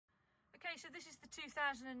Okay, so this is the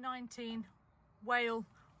 2019 Whale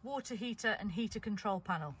water heater and heater control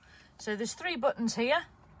panel. So there's 3 buttons here.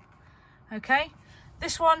 Okay,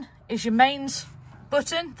 this one is your mains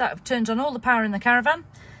button that turns on all the power in the caravan.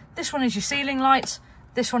 This one is your ceiling lights.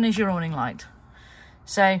 This one is your awning light.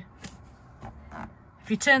 So if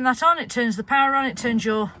you turn that on, it turns the power on, it turns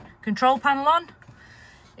your control panel on.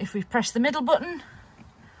 If we press the middle button,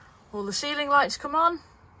 all the ceiling lights come on.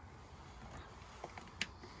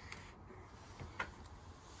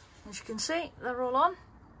 As you can see, they're all on.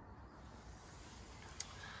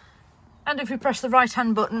 And if we press the right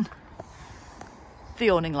hand button, the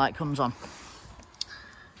awning light comes on.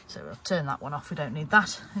 So we'll turn that one off, we don't need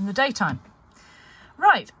that in the daytime.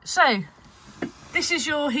 Right, so this is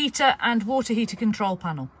your heater and water heater control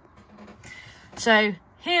panel. So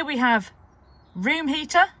here we have room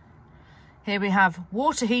heater, here we have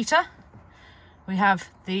water heater, we have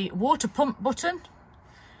the water pump button,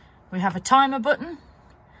 we have a timer button,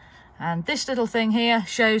 and this little thing here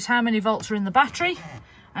shows how many volts are in the battery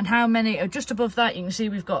and how many are just above that. You can see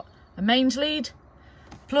we've got a mains lead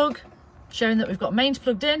plug showing that we've got mains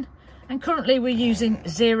plugged in, and currently we're using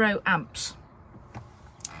 0 amps.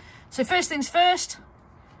 So first things first,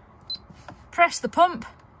 press the pump.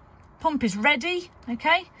 Pump is ready,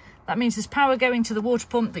 okay? That means there's power going to the water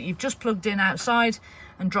pump that you've just plugged in outside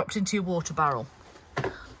and dropped into your water barrel.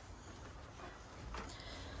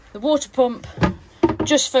 The water pump,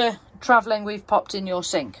 just for travelling, we've popped in your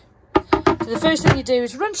sink. So the first thing you do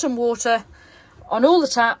is run some water on all the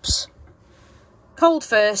taps, cold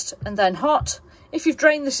first and then hot. If you've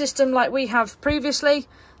drained the system like we have previously,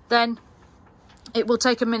 then it will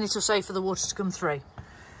take a minute or so for the water to come through.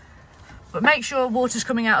 But make sure water's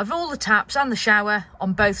coming out of all the taps and the shower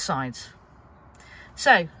on both sides.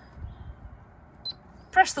 So,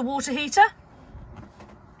 press the water heater.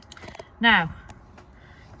 Now,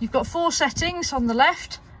 you've got 4 settings on the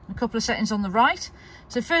left and a couple of settings on the right.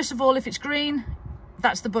 So first of all, if it's green,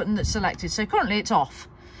 that's the button that's selected. So currently it's off.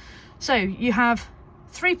 So you have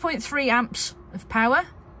 3.3 amps of power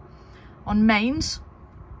on mains,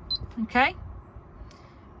 okay?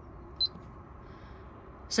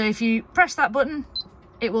 So if you press that button,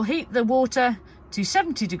 it will heat the water to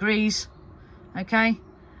 70 degrees, okay,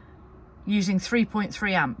 using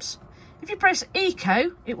 3.3 amps. If you press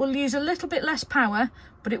Eco, it will use a little bit less power,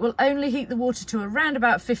 but it will only heat the water to around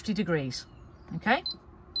about 50 degrees, okay?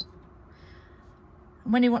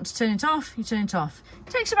 And when you want to turn it off, you turn it off.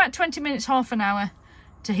 It takes about 20 minutes, half an hour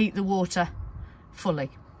to heat the water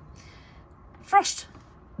fully. Frost,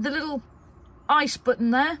 the little ice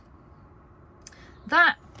button there,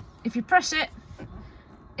 that, if you press it,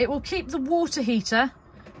 it will keep the water heater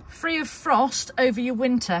free of frost over your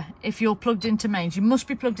winter if you're plugged into mains. You must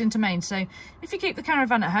be plugged into mains. So if you keep the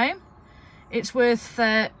caravan at home, it's worth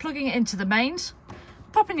plugging it into the mains,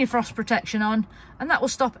 popping your frost protection on, and that will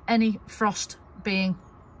stop any frost being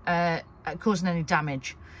causing any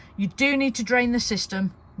damage. You do need to drain the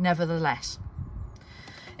system nevertheless.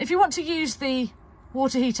 If you want to use the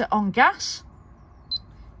water heater on gas,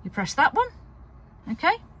 you press that one,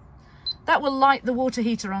 okay? That will light the water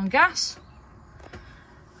heater on gas.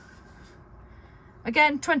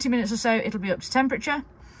 Again, 20 minutes or so, it'll be up to temperature.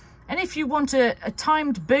 And if you want a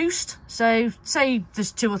timed boost, so say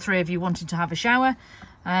there's 2 or 3 of you wanting to have a shower,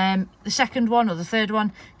 the second one or the third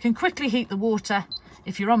one can quickly heat the water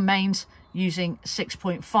if you're on mains using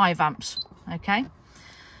 6.5 amps, okay?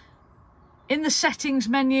 In the settings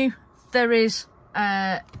menu, there is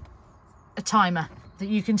a timer that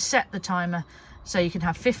you can set the timer. So you can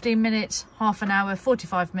have 15 minutes, half an hour,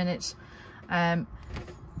 45 minutes.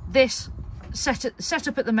 This set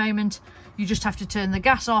up at the moment, you just have to turn the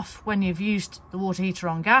gas off when you've used the water heater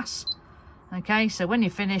on gas. Okay, so when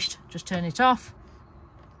you're finished, just turn it off,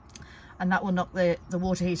 and that will knock the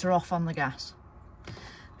water heater off on the gas.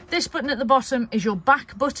 This button at the bottom is your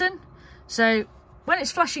back button. So when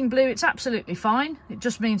it's flashing blue, it's absolutely fine. It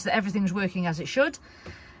just means that everything's working as it should.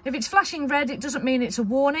 If it's flashing red, it doesn't mean it's a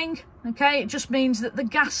warning, okay? It just means that the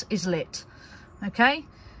gas is lit, okay?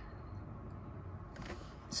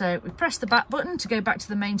 So we press the back button to go back to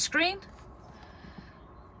the main screen.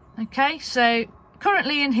 Okay, so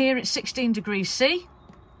currently in here it's 16 degrees C.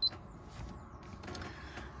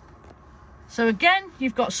 So again,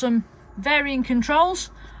 you've got some varying controls.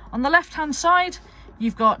 On the left-hand side,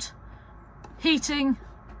 you've got heating,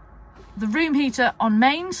 the room heater on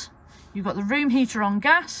mains. You've got the room heater on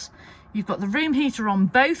gas, you've got the room heater on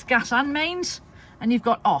both gas and mains, and you've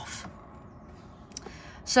got off.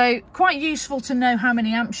 So quite useful to know how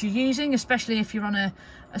many amps you're using, especially if you're on a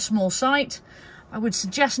small site. I would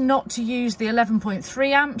suggest not to use the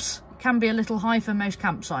 11.3 amps. It can be a little high for most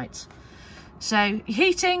campsites. So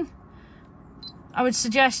heating, I would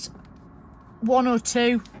suggest 1 or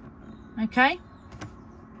 2, okay,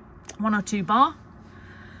 1 or 2 bar.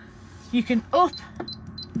 You can up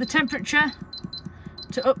the temperature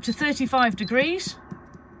to up to 35 degrees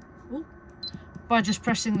by just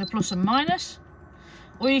pressing the plus and minus,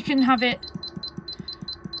 or you can have it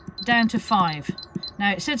down to 5.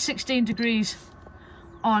 Now it said 16 degrees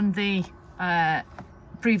on the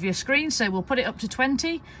previous screen, so we'll put it up to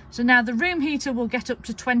 20. So now the room heater will get up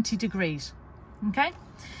to 20 degrees. Okay,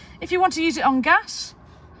 if you want to use it on gas,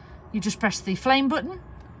 you just press the flame button.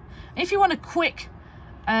 If you want to quick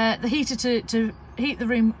the heater to heat the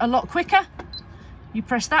room a lot quicker, you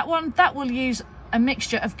press that one. That will use a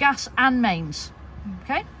mixture of gas and mains.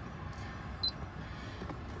 Okay,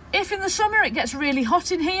 if in the summer it gets really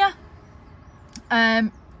hot in here,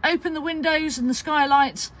 open the windows and the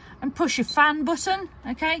skylights and push your fan button.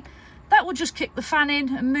 Okay, that will just kick the fan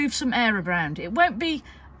in and move some air around. It won't be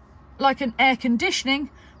like an air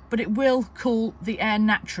conditioning, but it will cool the air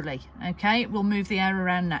naturally. Okay, it will move the air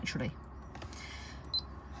around naturally.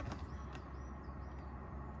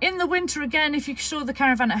 In the winter, again, if you store the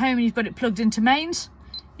caravan at home and you've got it plugged into mains,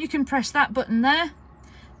 you can press that button there.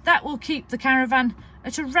 That will keep the caravan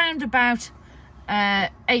at around about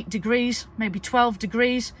 8 degrees, maybe 12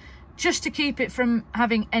 degrees, just to keep it from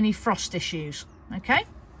having any frost issues. Okay,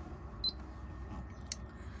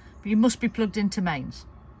 but you must be plugged into mains.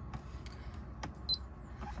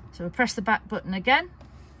 So we'll press the back button again.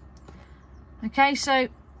 Okay, so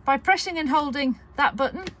by pressing and holding that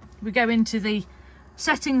button, we go into the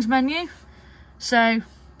settings menu. So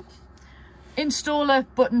installer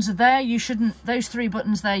buttons are there. You shouldn't, those 3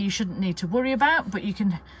 buttons there, you shouldn't need to worry about, but you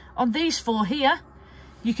can, on these 4 here,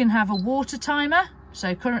 you can have a water timer.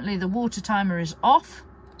 So currently the water timer is off.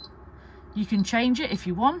 You can change it if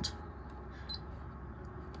you want.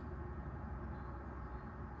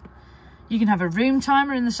 You can have a room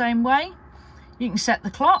timer in the same way. You can set the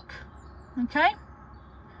clock, okay?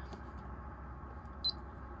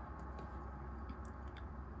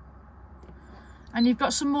 And you've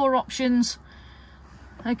got some more options.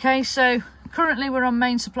 Okay, so currently we're on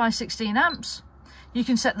main supply 16 amps. You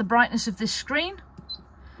can set the brightness of this screen.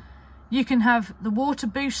 You can have the water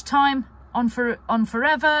boost time on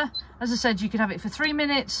forever. As I said, you can have it for 3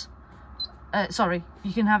 minutes. Sorry,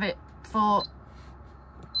 you can have it for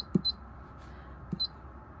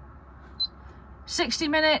 60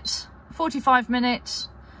 minutes, 45 minutes,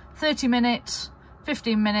 30 minutes,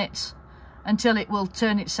 15 minutes, until it will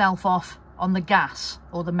turn itself off on the gas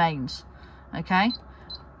or the mains. Okay,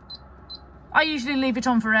 I usually leave it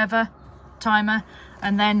on forever timer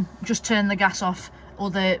and then just turn the gas off or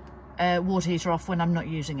the water heater off when I'm not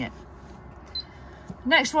using it.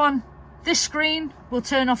 Next one, this screen will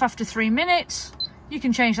turn off after 3 minutes. You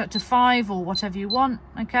can change that to 5 or whatever you want.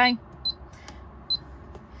 Okay,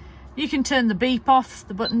 you can turn the beep off,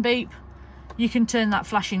 the button beep. You can turn that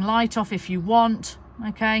flashing light off if you want.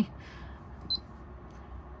 Okay,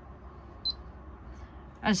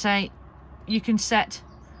 as I say, you can set,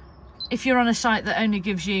 if you're on a site that only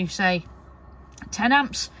gives you, say, 10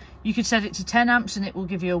 amps, you could set it to 10 amps and it will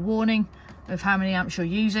give you a warning of how many amps you're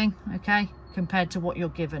using, okay, compared to what you're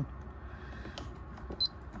given.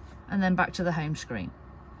 And then back to the home screen.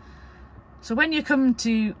 So when you come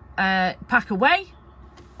to pack away,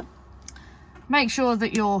 make sure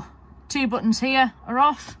that your 2 buttons here are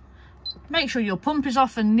off. Make sure your pump is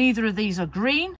off and neither of these are green.